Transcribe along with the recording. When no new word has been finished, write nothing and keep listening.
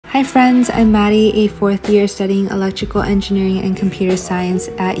Hi friends, I'm Maddie, a fourth year studying electrical engineering and computer science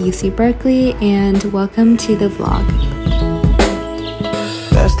at UC Berkeley, and welcome to the vlog.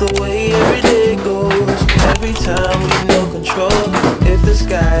 That's the way every day goes. Every time we no control. If the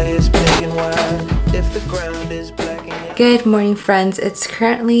sky is big and wide, if the ground is black and Good morning friends, it's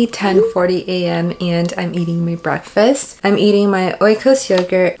currently 10:40 a.m. and I'm eating my breakfast. I'm eating my Oikos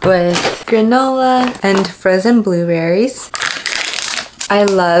yogurt with granola and frozen blueberries. I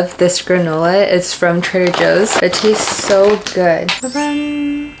love this granola. It's from Trader Joe's. It tastes so good.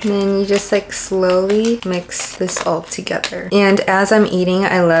 And then you just like slowly mix this all together. And as I'm eating,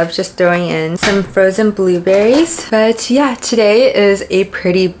 I love just throwing in some frozen blueberries. But yeah, today is a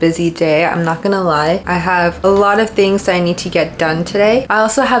pretty busy day. I'm not gonna lie. I have a lot of things that I need to get done today. I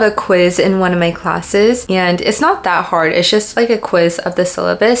also have a quiz in one of my classes, and it's not that hard. It's just like a quiz of the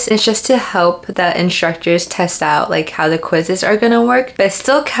syllabus. It's just to help the instructors test out like how the quizzes are gonna work. But it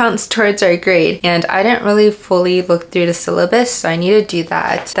still counts towards our grade, and I didn't really fully look through the syllabus, so I need to do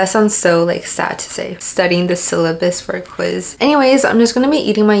that. That sounds so like sad to say, studying the syllabus for a quiz. Anyways, I'm just gonna be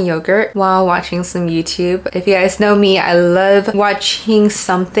eating my yogurt while watching some YouTube. If you guys know me, I love watching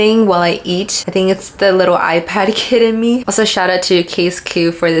something while I eat. I think it's the little iPad kid in me. Also, shout out to Case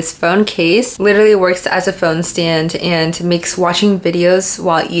Q for this phone case. Literally works as a phone stand and makes watching videos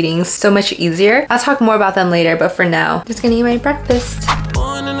while eating so much easier. I'll talk more about them later, but for now, just gonna eat my breakfast.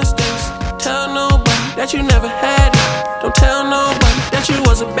 born in the States. Tell nobody that you never had it. Don't tell nobody that you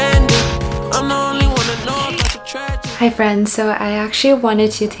was abandoned. I'm the only one that knows about the tragedy. Hi friends, so I actually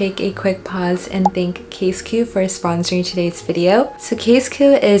wanted to take a quick pause and thank Case Q for sponsoring today's video. So Case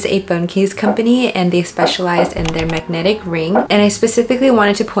Q is a phone case company and they specialize in their magnetic ring. And I specifically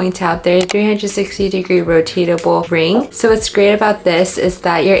wanted to point out their 360-degree rotatable ring. So what's great about this is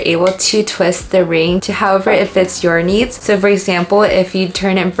that you're able to twist the ring to however it fits your needs. So for example, if you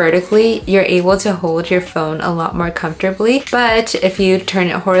turn it vertically, you're able to hold your phone a lot more comfortably. But if you turn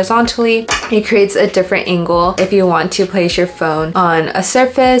it horizontally, it creates a different angle if you want to place your phone on a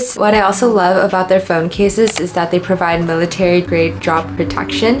surface. What I also love about their phone cases is that they provide military grade drop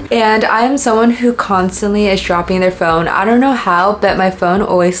protection, and I am someone who constantly is dropping their phone. I don't know how, but my phone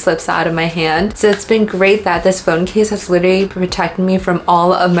always slips out of my hand. So it's been great that this phone case has literally protected me from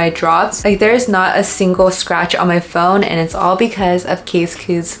all of my drops. Like there is not a single scratch on my phone, and it's all because of Case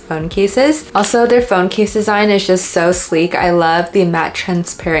Q's phone cases. Also, their phone case design is just so sleek. I love the matte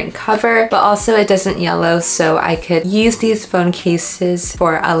transparent cover, but also it doesn't yellow, so I could use these phone cases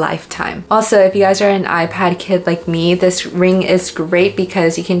for a lifetime. Also, if you guys are an iPad kid like me, this ring is great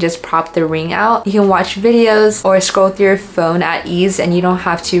because you can just prop the ring out. You can watch videos or scroll through your phone at ease, and you don't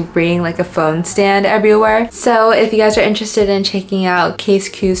have to bring like a phone stand everywhere. So if you guys are interested in checking out Case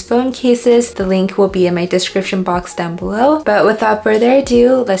Q's phone cases, the link will be in my description box down below. But without further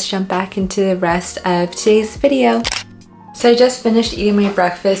ado, let's jump back into the rest of today's video. So I just finished eating my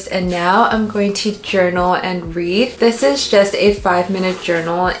breakfast and now I'm going to journal and read. This is just a 5-minute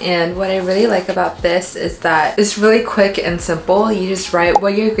journal, and what I really like about this is that it's really quick and simple. You just write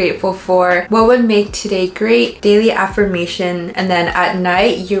what you're grateful for, what would make today great, daily affirmation, and then at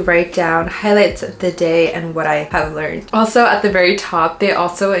night you write down highlights of the day and what I have learned. Also at the very top, they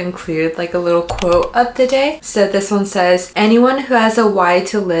also include like a little quote of the day. So this one says, anyone who has a why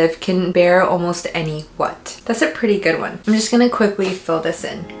to live can bear almost any what. That's a pretty good one. I'm just gonna quickly fill this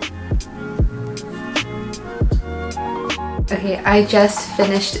in. Okay, I just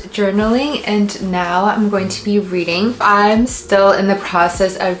finished journaling and now I'm going to be reading. I'm still in the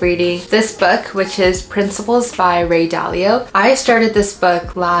process of reading this book, which is Principles by Ray Dalio. I started this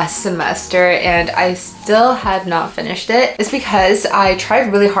book last semester and I still have not finished it. It's because I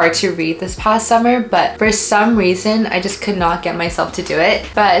tried really hard to read this past summer, but for some reason I just could not get myself to do it.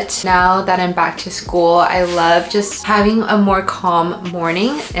 But now that I'm back to school, I love just having a more calm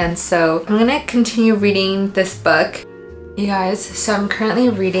morning, and so I'm gonna continue reading this book. You guys, so I'm currently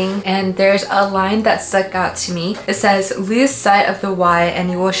reading and there's a line that stuck out to me. It says, lose sight of the why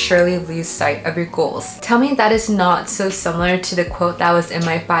and you will surely lose sight of your goals. Tell me that is not so similar to the quote that was in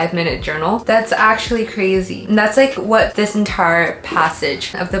my 5-minute journal. That's actually crazy. And that's like what this entire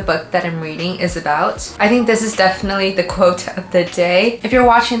passage of the book that I'm reading is about. I think this is definitely the quote of the day. If you're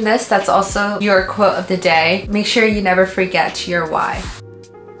watching this, that's also your quote of the day. Make sure you never forget your why.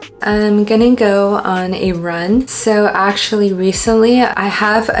 I'm gonna go on a run. So actually recently I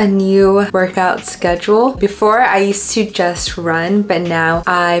have a new workout schedule. Before I used to just run, but now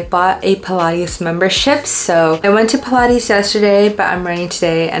I bought a Pilates membership. So I went to Pilates yesterday, but I'm running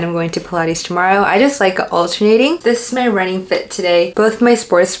today and I'm going to Pilates tomorrow. I just like alternating. This is my running fit today. Both my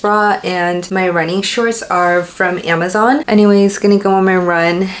sports bra and my running shorts are from Amazon. Anyways, gonna go on my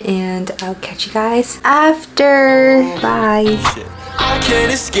run and I'll catch you guys after. Bye. I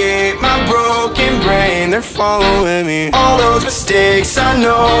can't escape my broken brain, they're following me. All those mistakes I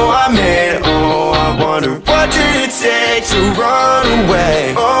know I made. Oh, I wonder what did it take to run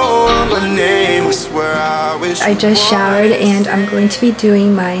away. Oh, my name, I swear I wish I just showered and I'm going to be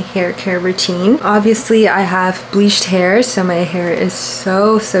doing my hair care routine. Obviously I have bleached hair, so my hair is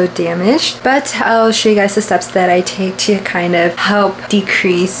so damaged, but I'll show you guys the steps that I take to kind of help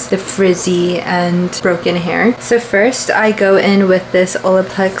decrease the frizzy and broken hair. So first I go in with this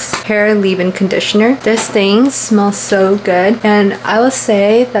Olaplex hair leave-in conditioner. This thing smells so good, and I will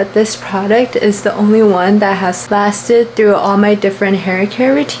say that this product is the only one that has lasted through all my different hair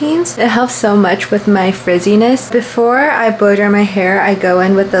care routines. It helps so much with my frizziness. Before I blow dry my hair, I go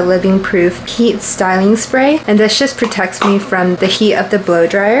in with the Living Proof heat styling spray, and this just protects me from the heat of the blow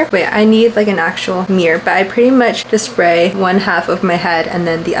dryer. Wait, I need like an actual mirror, but I pretty much just spray one half of my head and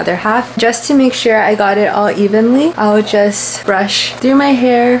then the other half just to make sure I got it all evenly. I'll just brush through my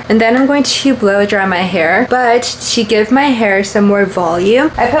hair and then I'm going to blow dry my hair. But to give my hair some more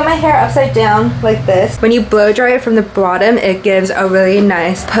volume, I put my hair upside down like this. When you blow dry it from the bottom, it gives a really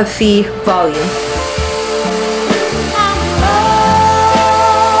nice puffy volume.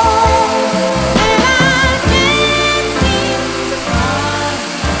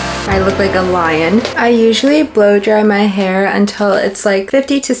 I look like a lion. I usually blow dry my hair until it's like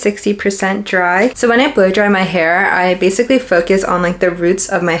 50 to 60% dry. So when I blow dry my hair, I basically focus on like the roots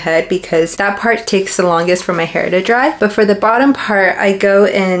of my head because that part takes the longest for my hair to dry. But for the bottom part, I go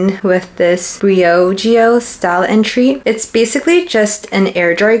in with this Briogeo Style and Treat. It's basically just an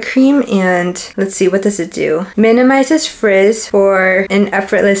air dry cream, and let's see, what does it do? Minimizes frizz for an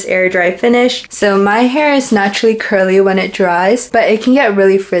effortless air dry finish. So my hair is naturally curly when it dries, but it can get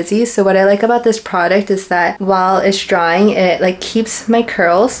really frizzy. So what I like about this product is that while it's drying, it like keeps my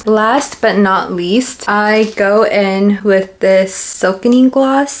curls. Last but not least, I go in with this silkening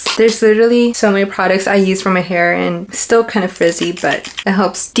gloss. There's literally so many products I use for my hair and it's still kind of frizzy, but it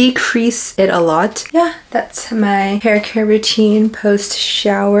helps decrease it a lot. Yeah, that's my hair care routine post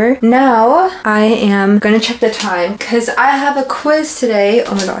shower. Now I am gonna check the time because I have a quiz today.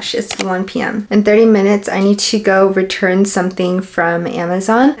 Oh my gosh, it's 1 p.m. In 30 minutes, I need to go return something from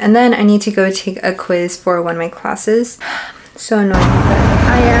Amazon. And then I need to go take a quiz for one of my classes. So annoying, but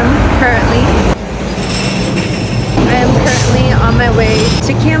I am currently on my way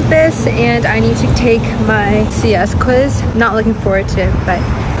to campus and I need to take my CS quiz. Not looking forward to it, but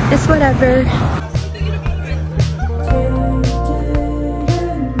it's whatever.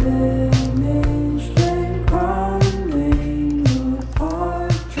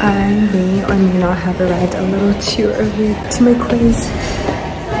 I may or may not have arrived a little too early to my quiz.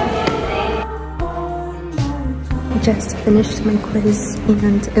 Just finished my quiz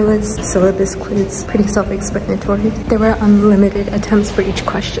and it was syllabus quiz, pretty self-explanatory. There were unlimited attempts for each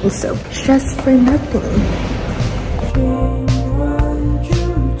question, so stress for nothing.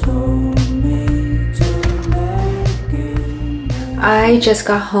 I just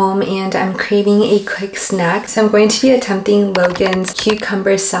got home and I'm craving a quick snack, so I'm going to be attempting Logan's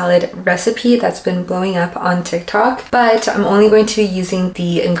cucumber salad recipe that's been blowing up on TikTok, but I'm only going to be using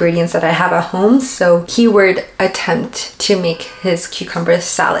the ingredients that I have at home, so keyword attempt to make his cucumber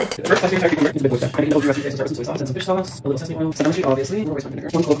salad. The first class cucumber is a bit boiled. Adding the dressing to start with some soy sauce and some fish sauce, a little sesame oil, cinnamon seed obviously, more white vinegar,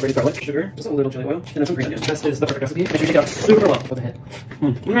 1 clove of grated garlic, sugar, just a little chili oil, and then some green onions. This is the perfect recipe. Make sure you take it out super well with the head.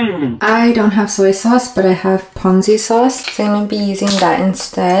 I don't have soy sauce, but I have Ponzu sauce, so I'm going to be using that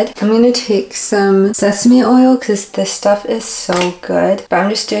instead. I'm going to take some sesame oil because this stuff is so good, but I'm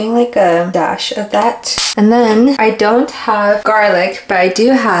just doing like a dash of that. And then I don't have garlic, but I do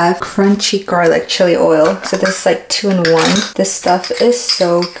have crunchy garlic chili oil, so this is like 2 in 1. This stuff is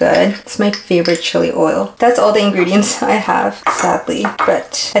so good. It's my favorite chili oil. That's all the ingredients I have, sadly,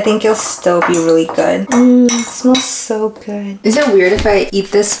 but I think it'll still be really good. It smells so good. Is it weird if I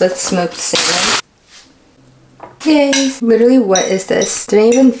eat this with smoked salmon? Yay! Literally, what is this? Did I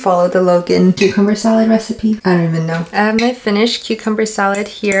even follow the Logan cucumber salad recipe? I don't even know. I have my finished cucumber salad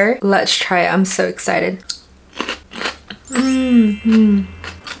here. Let's try it. I'm so excited.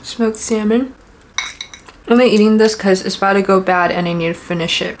 Smoked salmon. I'm only eating this because it's about to go bad and I need to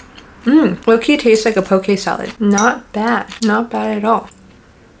finish it. Low-key tastes like a poke salad. Not bad. Not bad at all.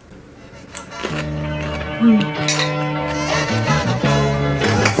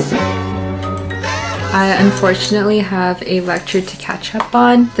 I unfortunately have a lecture to catch up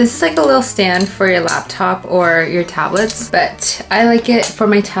on. This is like a little stand for your laptop or your tablets, but I like it for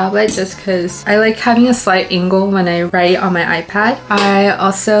my tablet just because I like having a slight angle when I write on my iPad. I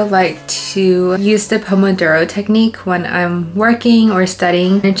also like to use the Pomodoro technique when I'm working or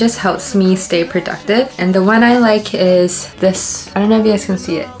studying. It just helps me stay productive. And the one I like is this. I don't know if you guys can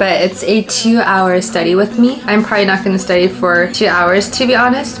see it, but it's a 2-hour study with me. I'm probably not going to study for 2 hours to be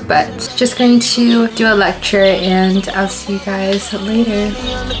honest, but just going to do a lecture and I'll see you guys later.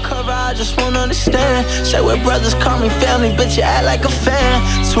 I just won't understand. Say we're brothers, call me family, but you act like a fan.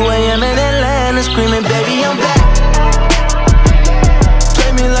 2 a.m. in Atlanta, screaming, baby, I'm back.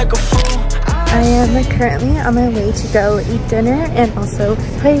 Play me like a fool. I am currently on my way to go eat dinner and also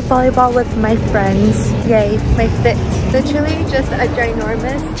play volleyball with my friends. Yay, my fit. Literally just a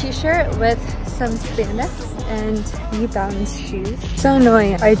ginormous t-shirt with some spandex and New Balance shoes. So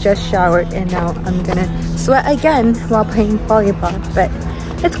annoying. I just showered and now I'm gonna sweat again while playing volleyball, but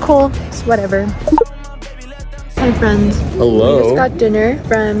it's cool. It's whatever. Hi friends. Hello. We just got dinner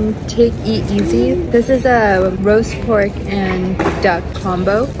from Take Eat Easy. This is a roast pork and duck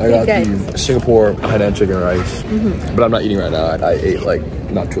combo. I got the Singapore Hainan chicken rice, but I'm not eating right now. I ate like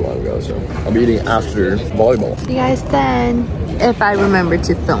not too long ago, so I'll be eating after volleyball. See you guys then, if I remember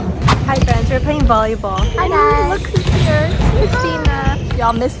to film. Hi friends, we're playing volleyball. Hi guys. Look who's here. It's Christina.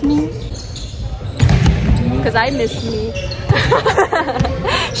 Y'all miss me? Because I miss me.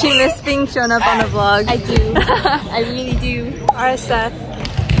 She missed being shown up on the vlog. I do. I really do. RSF.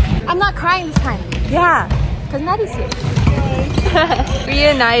 I'm not crying this time. Yeah. Because Maddy's here.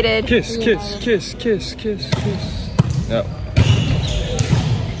 Reunited. Kiss, kiss, kiss, kiss, kiss, kiss. Yep.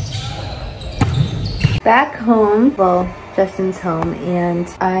 Back home. Well, Justin's home and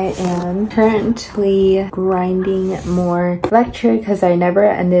I am currently grinding more lecture because I never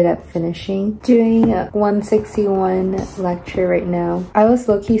ended up finishing. Doing 161 lecture right now. I was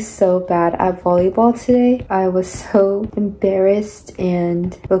low-key so bad at volleyball today. I was so embarrassed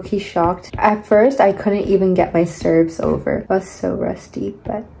and low-key shocked. At first, I couldn't even get my serves over. I was so rusty,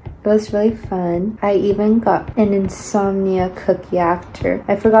 but it was really fun. I even got an insomnia cookie after.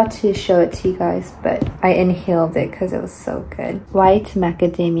 I forgot to show it to you guys, but I inhaled it because it was so good. White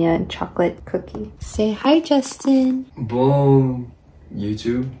macadamia and chocolate cookie. Say hi, Justin. Boom.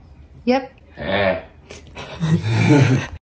 YouTube. Yep. Eh.